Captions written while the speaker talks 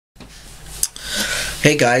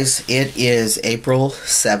Hey guys, it is April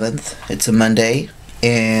 7th. It's a Monday,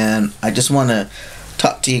 and I just want to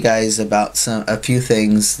talk to you guys about a few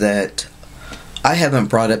things that I haven't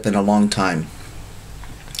brought up in a long time.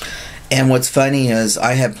 And what's funny is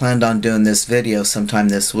I had planned on doing this video sometime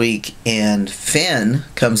this week, and Finn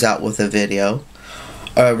comes out with a video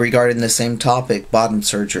regarding the same topic, bottom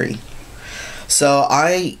surgery. So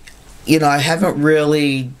I haven't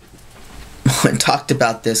really talked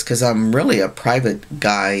about this because I'm really a private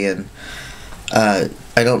guy, and I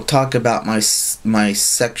don't talk about my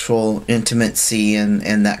sexual intimacy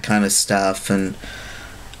and that kind of stuff.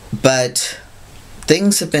 But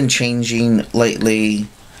things have been changing lately,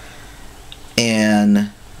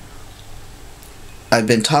 and I've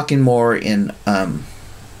been talking more in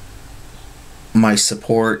my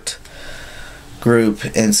support group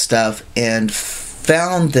and stuff, and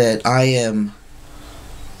found that I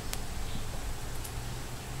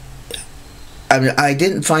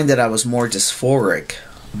didn't find that I was more dysphoric,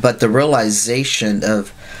 but the realization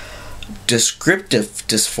of descriptive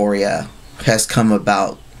dysphoria has come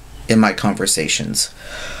about in my conversations.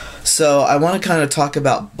 So I want to kind of talk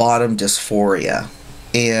about bottom dysphoria,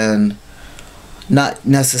 and not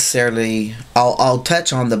necessarily, I'll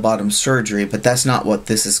touch on the bottom surgery, but that's not what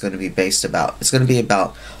this is going to be based about. It's going to be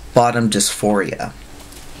about bottom dysphoria.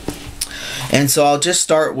 And so I'll just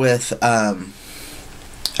start with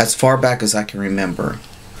as far back as I can remember.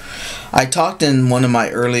 I talked in one of my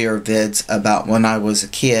earlier vids about when I was a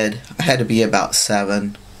kid. I had to be about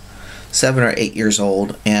 7 or 8 years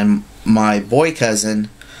old, and my boy cousin,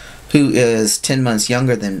 who is 10 months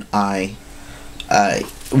younger than I,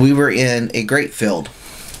 we were in a grape field,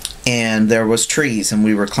 and there was trees, and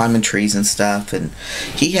we were climbing trees and stuff, and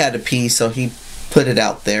he had a pee, so he put it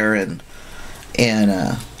out there, and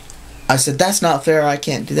I said, "That's not fair, I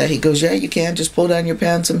can't do that." He goes, "Yeah, you can, just pull down your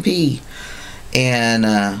pants and pee." And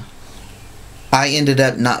I ended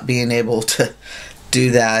up not being able to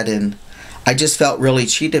do that, and I just felt really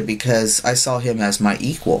cheated because I saw him as my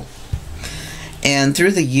equal. And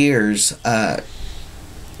through the years,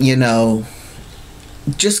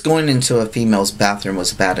 just going into a female's bathroom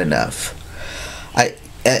was bad enough. I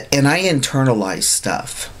internalized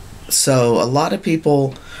stuff. So a lot of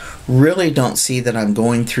people really don't see that I'm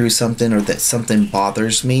going through something or that something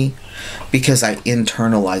bothers me because I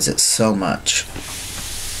internalize it so much.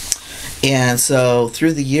 And so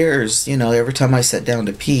through the years, every time I sat down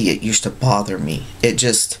to pee, it used to bother me. It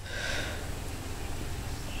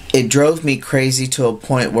drove me crazy to a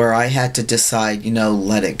point where I had to decide,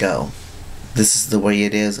 let it go. This is the way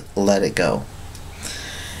it is, let it go.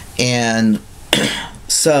 And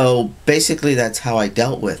so basically that's how I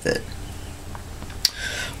dealt with it.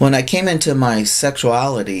 When I came into my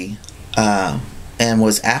sexuality and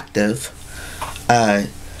was active, I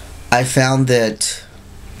found that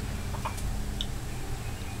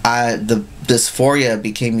the dysphoria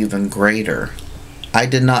became even greater. I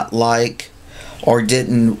did not like or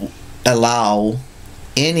didn't allow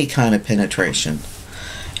any kind of penetration.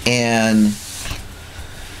 And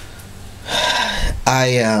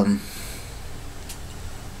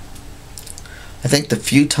I think the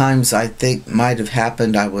few times might have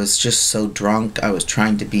happened, I was just so drunk. I was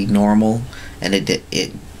trying to be normal, and it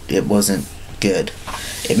wasn't good.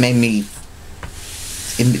 It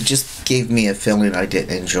just gave me a feeling I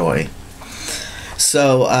didn't enjoy.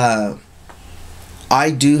 So I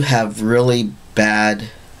do have really bad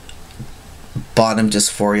bottom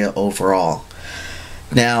dysphoria overall.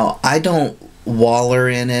 Now, I don't waller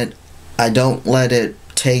in it. I don't let it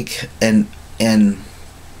take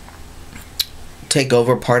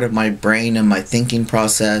over part of my brain and my thinking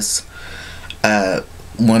process.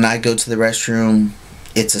 When I go to the restroom,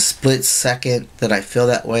 it's a split second that I feel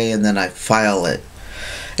that way, and then I file it.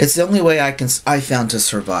 It's the only way I found to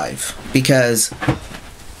survive, because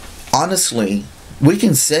honestly, we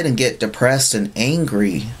can sit and get depressed and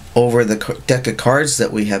angry over the deck of cards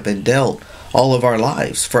that we have been dealt all of our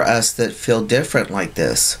lives, for us that feel different like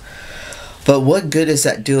this. But what good is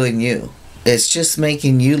that doing you? It's just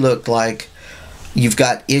making you look like you've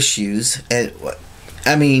got issues, and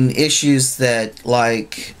issues that,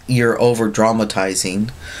 like, you're over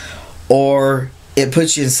dramatizing, or it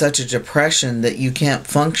puts you in such a depression that you can't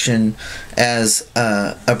function as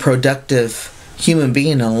a productive human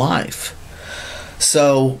being in life.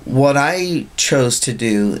 So what I chose to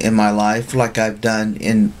do in my life, like I've done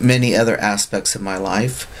in many other aspects of my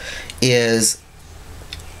life, is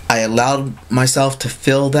I allowed myself to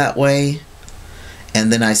feel that way,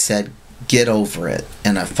 and then I said, get over it,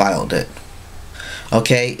 and I filed it.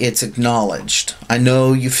 Okay, it's acknowledged. I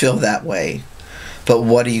know you feel that way, but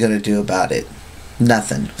what are you going to do about it?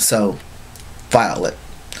 Nothing. So file it.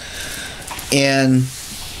 And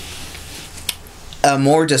a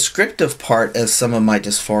more descriptive part of some of my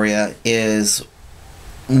dysphoria is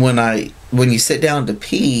when you sit down to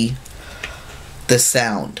pee, the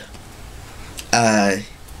sound. I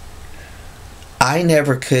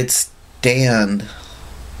never could stand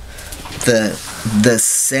the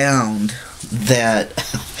sound that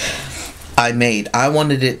I made. I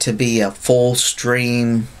wanted it to be a full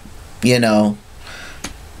stream, you know,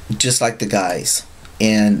 just like the guys.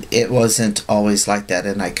 And it wasn't always like that,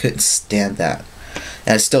 and I couldn't stand that.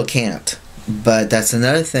 And I still can't. But that's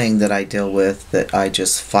another thing that I deal with that I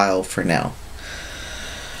just file for now.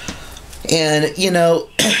 And, you know,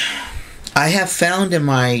 I have found in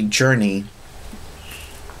my journey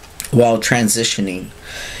while transitioning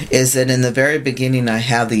is that in the very beginning I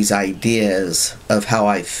have these ideas of how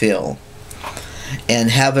I feel and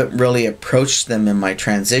haven't really approached them in my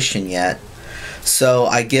transition yet. So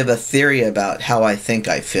I give a theory about how I think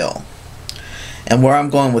I feel. And where I'm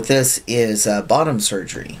going with this is bottom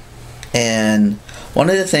surgery. And one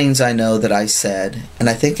of the things I know that I said, and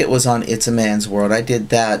I think it was on It's a Man's World, I did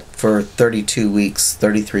that for 32 weeks,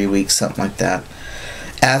 33 weeks, something like that.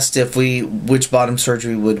 Asked if which bottom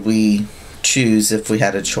surgery would we choose if we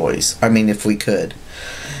had a choice. I mean, if we could.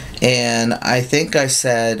 And I think I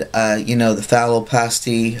said, you know, the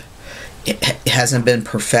phalloplasty, it hasn't been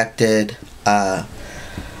perfected.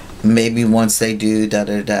 Maybe once they do,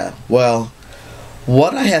 da-da-da. Well,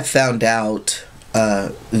 what I have found out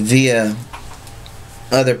via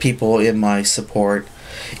other people in my support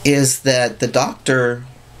is that the doctor,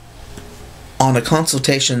 on a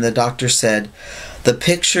consultation, the doctor said, the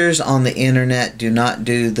pictures on the internet do not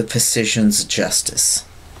do the physicians justice.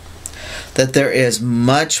 That there is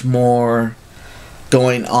much more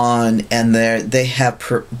going on, and they have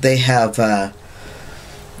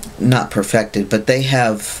not perfected, but they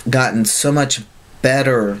have gotten so much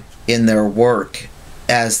better in their work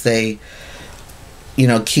as they, you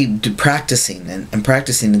know, keep practicing and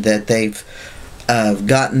practicing, that they've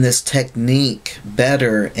gotten this technique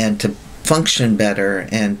better and to function better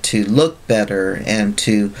and to look better and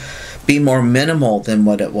to be more minimal than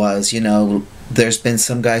what it was. You know, there's been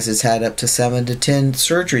some guys that's had up to 7 to 10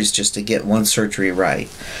 surgeries just to get one surgery right.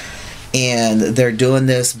 And they're doing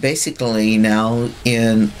this basically now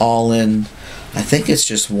I think it's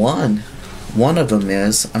just one of them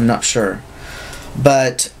is, I'm not sure.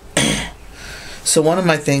 But so one of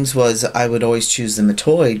my things was I would always choose the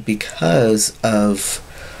matoid because of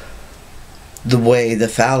the way the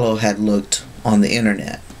fallow had looked on the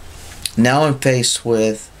internet. Now I'm faced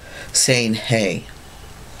with saying, hey,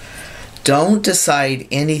 don't decide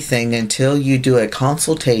anything until you do a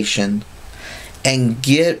consultation and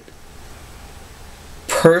get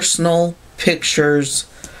personal pictures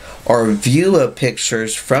or view of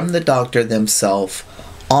pictures from the doctor themselves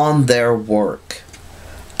on their work,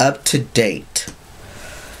 up to date.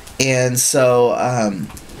 And so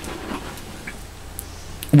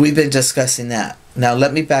we've been discussing that. Now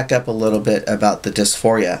let me back up a little bit about the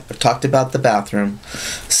dysphoria. I've talked about the bathroom,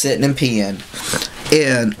 sitting and peeing,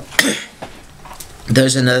 and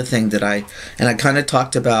there's another thing that I kind of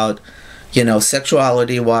talked about, you know, sexual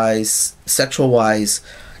wise,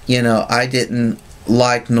 you know, I didn't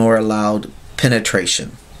like nor allowed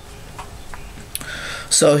penetration.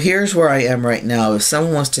 So here's where I am right now. If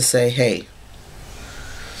someone wants to say, hey,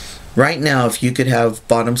 right now if you could have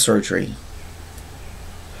bottom surgery,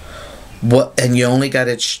 and you only got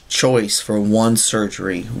a choice for one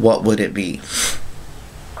surgery, what would it be?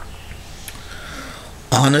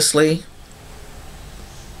 Honestly,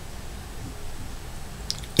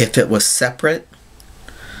 if it was separate,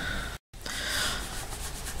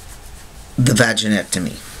 the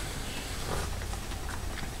vaginectomy.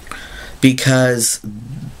 Because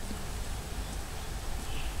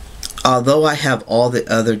although I have all the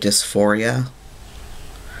other dysphoria,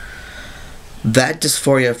 that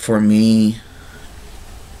dysphoria for me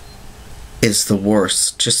is the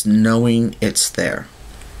worst. Just knowing it's there.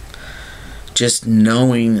 Just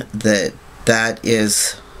knowing that that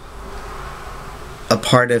is a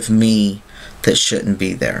part of me that shouldn't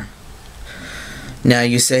be there. Now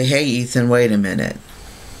you say, hey Ethan, wait a minute.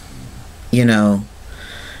 You know,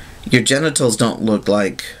 your genitals don't look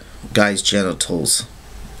like guys' genitals.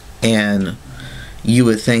 And you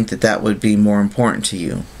would think that that would be more important to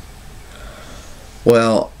you.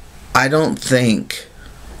 Well, I don't think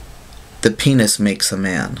the penis makes a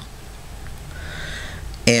man.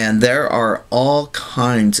 And there are all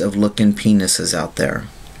kinds of looking penises out there.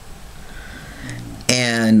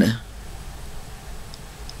 And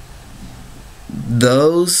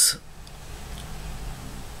those,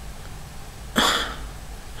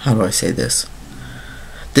 how do I say this?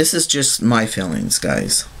 This is just my feelings,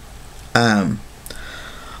 guys.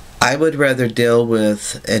 I would rather deal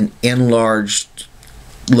with an enlarged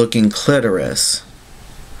looking clitoris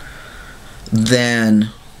than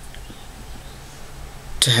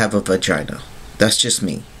to have a vagina. That's just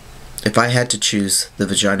me. If I had to choose, the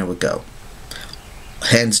vagina would go.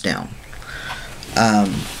 Hands down.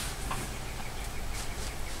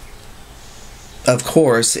 Of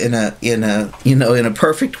course, in a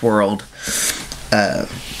perfect world,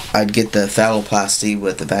 I'd get the phalloplasty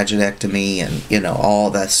with the vaginectomy and all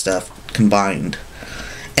that stuff combined,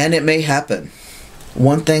 and it may happen.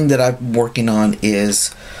 One thing that I'm working on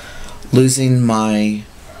is losing my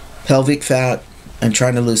pelvic fat and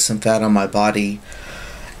trying to lose some fat on my body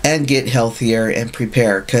and get healthier and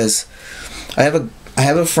prepare, because I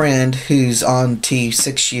have a friend who's on T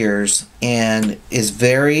 6 years and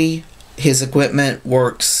his equipment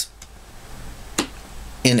works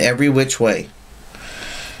in every which way,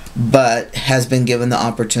 but has been given the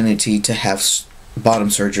opportunity to have bottom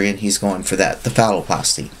surgery, and he's going for that, the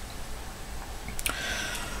phalloplasty.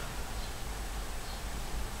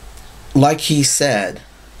 Like he said,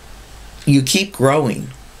 you keep growing.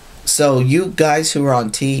 So you guys who are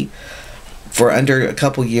on T for under a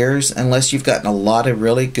couple years, unless you've gotten a lot of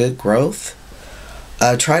really good growth,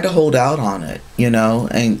 try to hold out on it,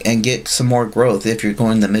 and get some more growth if you're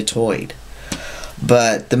going the metoid.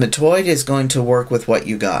 But the metoid is going to work with what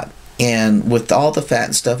you got. And with all the fat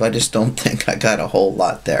and stuff, I just don't think I got a whole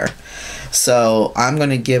lot there. So I'm going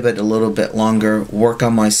to give it a little bit longer, work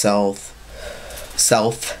on myself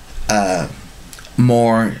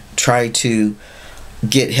more, try to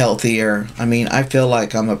get healthier. I mean, I feel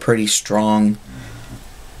like I'm a pretty strong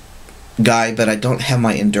guy, but I don't have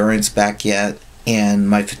my endurance back yet. And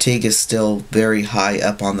my fatigue is still very high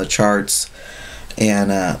up on the charts.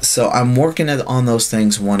 And so I'm working on those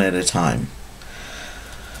things one at a time.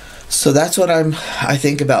 So that's what I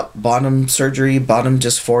think about bottom surgery, bottom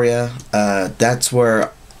dysphoria. That's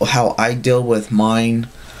how I deal with mine.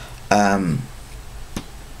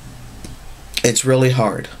 It's really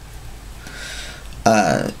hard.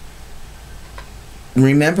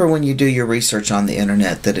 Remember when you do your research on the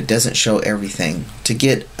internet that it doesn't show everything. To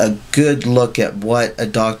get a good look at what a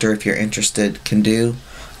doctor, if you're interested, can do,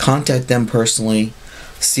 contact them personally.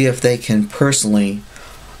 See if they can personally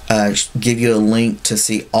give you a link to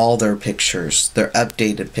see all their pictures, their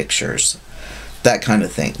updated pictures, that kind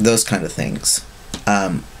of thing, those kind of things.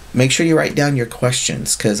 Make sure you write down your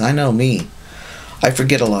questions, because I know me, I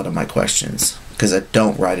forget a lot of my questions because I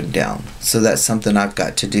don't write them down. So that's something I've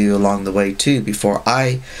got to do along the way too before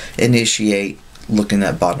I initiate looking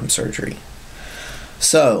at bottom surgery.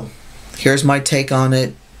 So here's my take on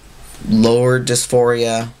it: lower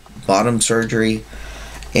dysphoria, bottom surgery,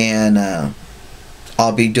 and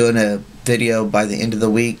I'll be doing a video by the end of the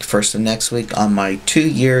week, first of next week, on my 2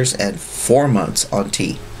 years and 4 months on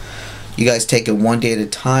T. You guys take it one day at a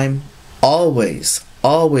time. Always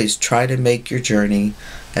try to make your journey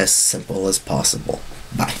as simple as possible.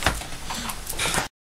 Bye.